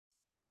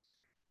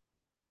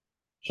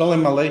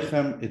Shalom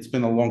Aleichem. It's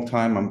been a long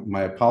time.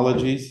 My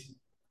apologies.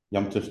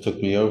 Yom Tov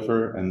took me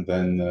over, and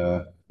then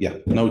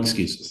no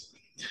excuses.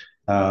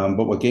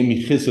 But what gave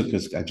me chizuk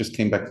is I just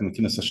came back from the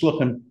Kinnis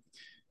Hashluchim,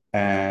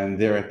 and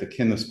there at the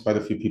Kinnis, quite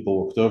a few people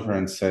walked over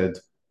and said,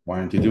 "Why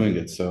aren't you doing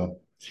it?"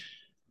 So,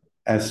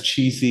 as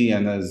cheesy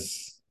and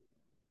as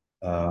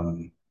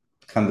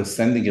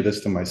condescending it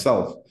is to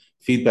myself,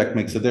 feedback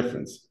makes a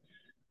difference.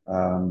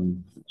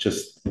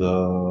 Just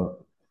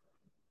the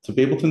to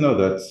be able to know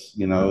that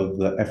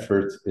the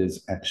effort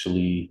is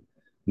actually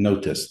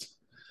noticed.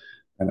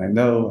 And I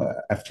know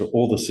after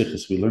all the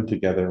sikhs we learned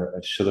together,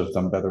 I should have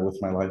done better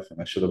with my life and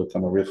I should have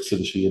become a real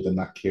Chassidish Yid and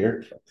not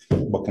care.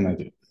 What can I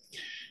do?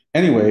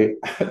 Anyway,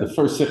 the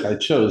first sikh I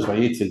chose,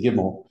 Vayetze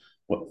Gimel,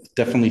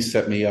 definitely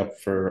set me up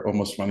for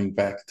almost running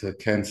back to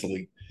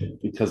canceling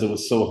because it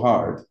was so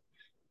hard.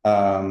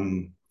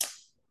 Um,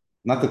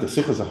 Not that the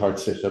sikh is a hard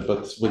sikh,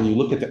 but when you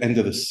look at the end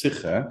of the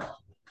sikh,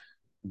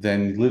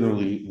 then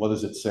literally, what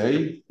does it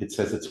say? It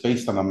says it's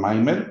based on a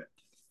maimer,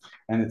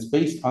 and it's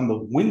based on the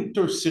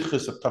winter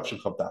sikhs of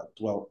Tafshin Chavdal.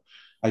 Well,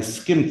 I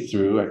skimmed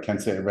through. I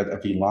can't say I read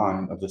every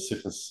line of the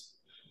sikhs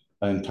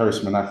in Taurus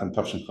Menachem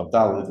Tafshin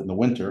Chavdal in the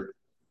winter.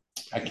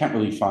 I can't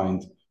really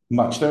find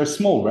much. There are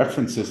small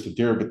references to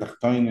Dir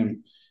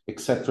B'Tachtoinim,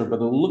 etc.,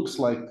 but it looks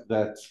like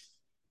that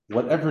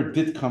whatever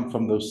did come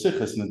from those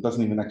sikhs, and it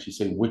doesn't even actually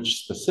say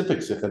which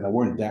specific sikh, and there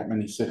weren't that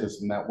many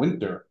sikhs in that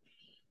winter.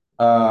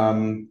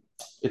 Um,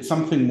 it's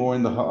something more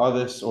in the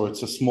Ha'aris, or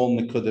it's a small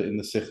nikuda in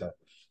the sikha.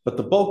 But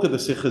the bulk of the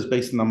sikha is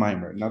based on the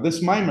mimer. Now,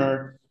 this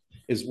mimer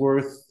is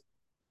worth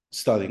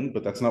studying,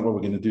 but that's not what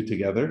we're going to do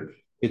together.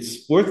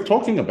 It's worth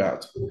talking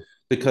about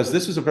because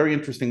this is a very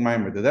interesting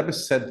mimer. The Rebbe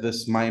said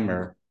this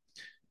mimer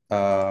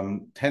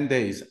 10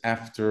 days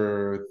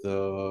after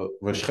the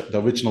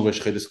original Rosh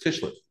Chodesh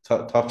Kislev,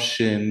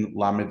 Tafshin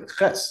Lamed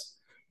Ches.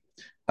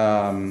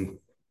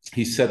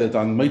 He said it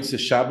on Motzei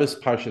Shabbos,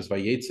 Parshas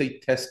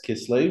Vayetze, Tes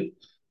Kislev,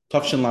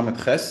 Tafshin Lamed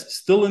Ches,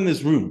 still in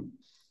his room.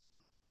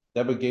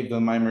 Rebbe gave the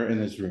mimer in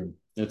his room.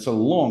 It's a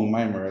long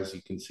mimer, as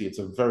you can see. It's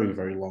a very,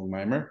 very long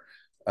mimer.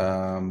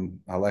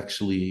 I'll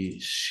actually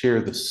share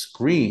the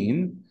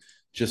screen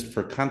just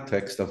for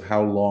context of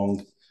how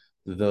long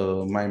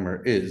the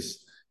mimer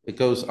is. It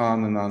goes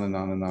on and on and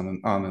on and on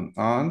and on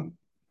and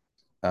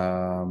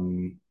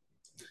on.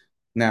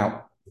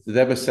 Now, the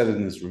Rebbe said it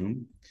in his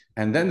room,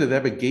 and then the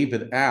Rebbe gave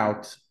it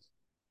out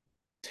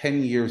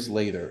 10 years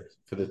later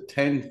for the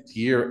 10th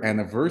year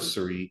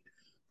anniversary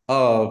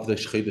of the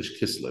Shchedesh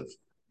Kislev.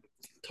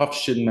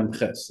 Tafshin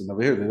Memches. And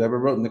over here, the Rebbe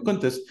wrote in the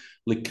Kuntis,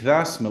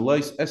 Likras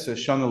Melois Eser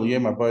Shana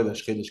Liyem Abayla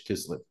Shchedesh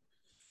Kislev.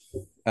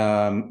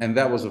 And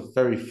that was a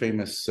very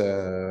famous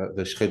the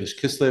Shchedesh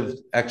Kislev.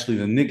 Actually,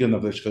 the nigun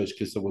of the Shchedesh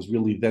Kislev was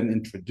really then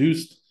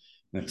introduced,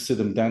 and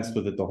Chassidim danced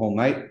with it the whole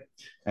night,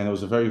 and it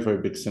was a very, very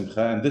big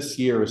simcha. And this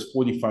year is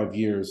 45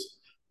 years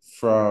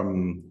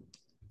from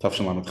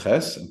Tafshin Lamed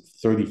Ches and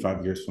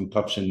 35 years from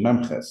Tafshin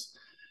Mem Ches.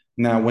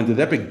 Now, when the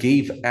Rebbe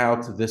gave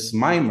out this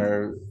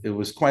mimer, it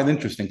was quite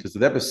interesting because the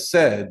Rebbe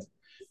said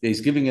that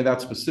he's giving it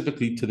out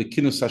specifically to the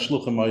Kinus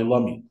Hashluchim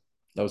Ha'ilami.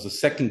 That was the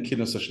second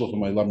Kinus Hashluchim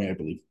Ha'ilami, I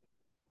believe.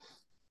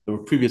 There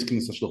were previous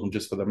Kinus Hashluchim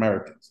just for the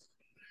Americans.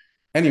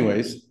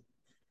 Anyways,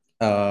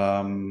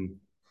 the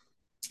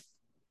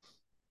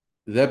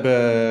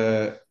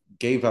Rebbe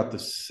gave out the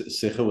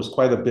sikha. It was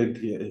quite a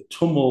big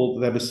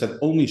tumult. The Rebbe said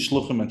only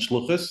shluchim and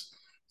shluchas.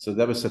 So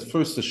the Rebbe said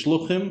first the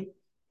shluchim,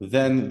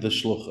 then the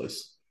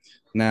shluchas.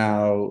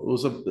 Now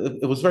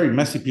it was very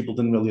messy. People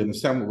didn't really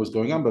understand what was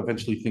going on, but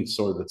eventually things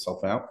sorted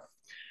itself out.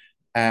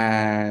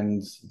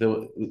 And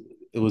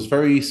it was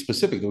very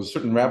specific. There was a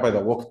certain rabbi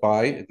that walked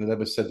by, and the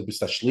Rebbe said, "Du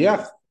bist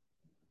shliach,"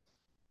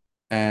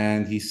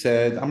 and he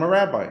said, "I'm a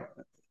rabbi."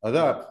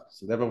 Adab.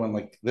 So the Rebbe went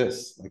like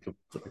this, like a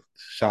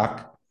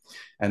shock.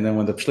 And then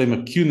when the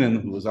Shlomo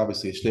Kunin, who was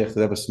obviously a shliach,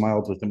 the Rebbe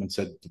smiled with him and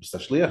said, "Du bist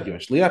shliach, you're a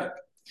shliach."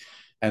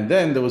 And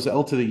then there was an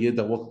elderly Yid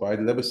that walked by.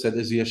 The Rebbe said,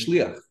 "Is he a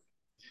shliach?"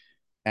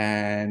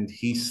 And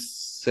he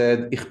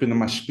said, "Ich bin a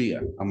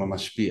mashpia. I'm a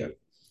mashpia."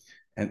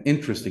 And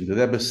interesting, the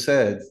Rebbe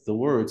said the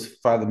words,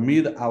 "Father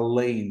mir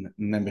allein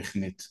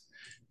nemichnit."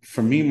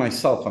 For me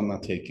myself, I'm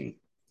not taking.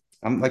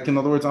 I'm like, in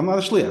other words, I'm not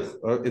a shliach.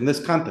 Or in this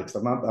context,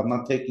 I'm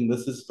not taking.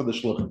 This is for the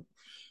shluchim.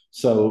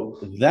 So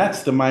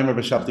that's the Maimer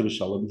V'Shavti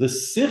B'Shalom. The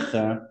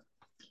Sikha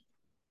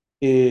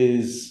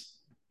is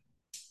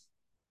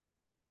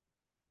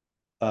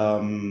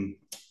um,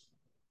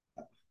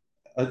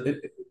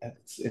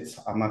 it's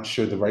I'm not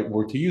sure the right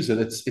word to use it.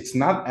 It's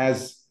not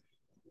as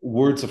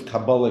words of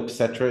Kabbalah,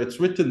 etc. It's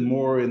written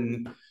more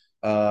in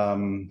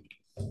um,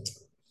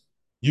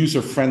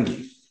 user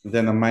friendly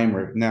than a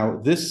mimer.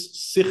 Now, this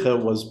Sikha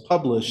was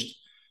published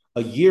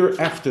a year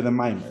after the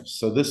mimer.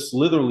 So this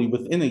literally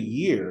within a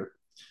year,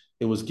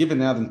 it was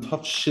given out in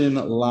Tafshin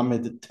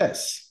Lamed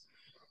Tes.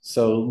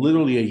 So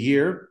literally a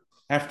year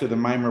after the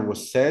mimer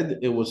was said,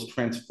 it was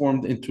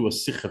transformed into a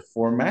Sikha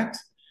format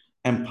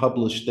and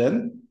published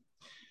then.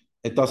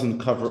 It doesn't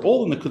cover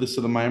all the Nekudas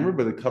of the mimer,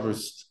 but it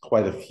covers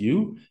quite a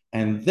few.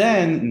 And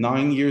then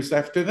 9 years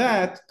after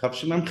that,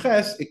 Tafshin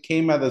Ches, it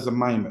came out as a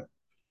mimer.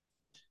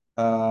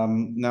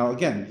 Now,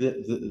 again,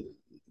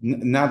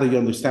 now that you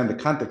understand the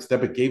context,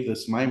 Rebbe gave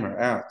this mimer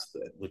out,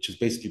 which is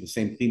basically the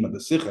same theme of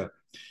the Sikha,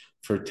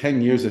 for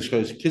 10 years as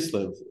Chodesh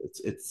Kislev.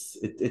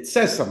 It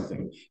says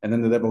something, and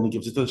then the Rebbe only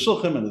gives it to the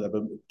Shulchan, and the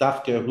Rebbe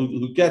Dafke,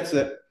 who gets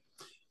it.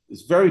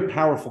 It's very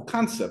powerful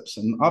concepts,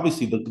 and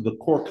obviously the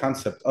core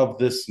concept of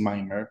this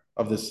mimer,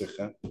 of this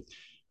Sikha,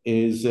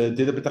 is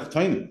Dida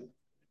B'Tachtonim,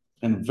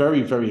 and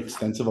very, very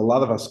extensive, a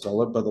lot of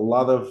Haskalah, but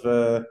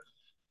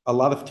a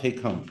lot of take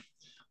home.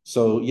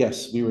 So yes,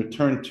 we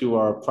return to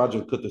our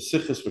project Kut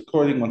Sichos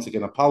recording. Once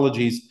again,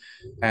 apologies,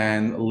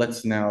 and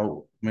let's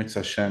now, Mitzvah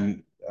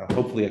Hashem,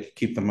 hopefully I can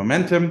keep the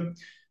momentum.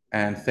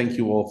 And thank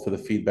you all for the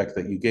feedback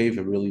that you gave.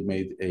 It really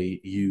made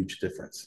a huge difference.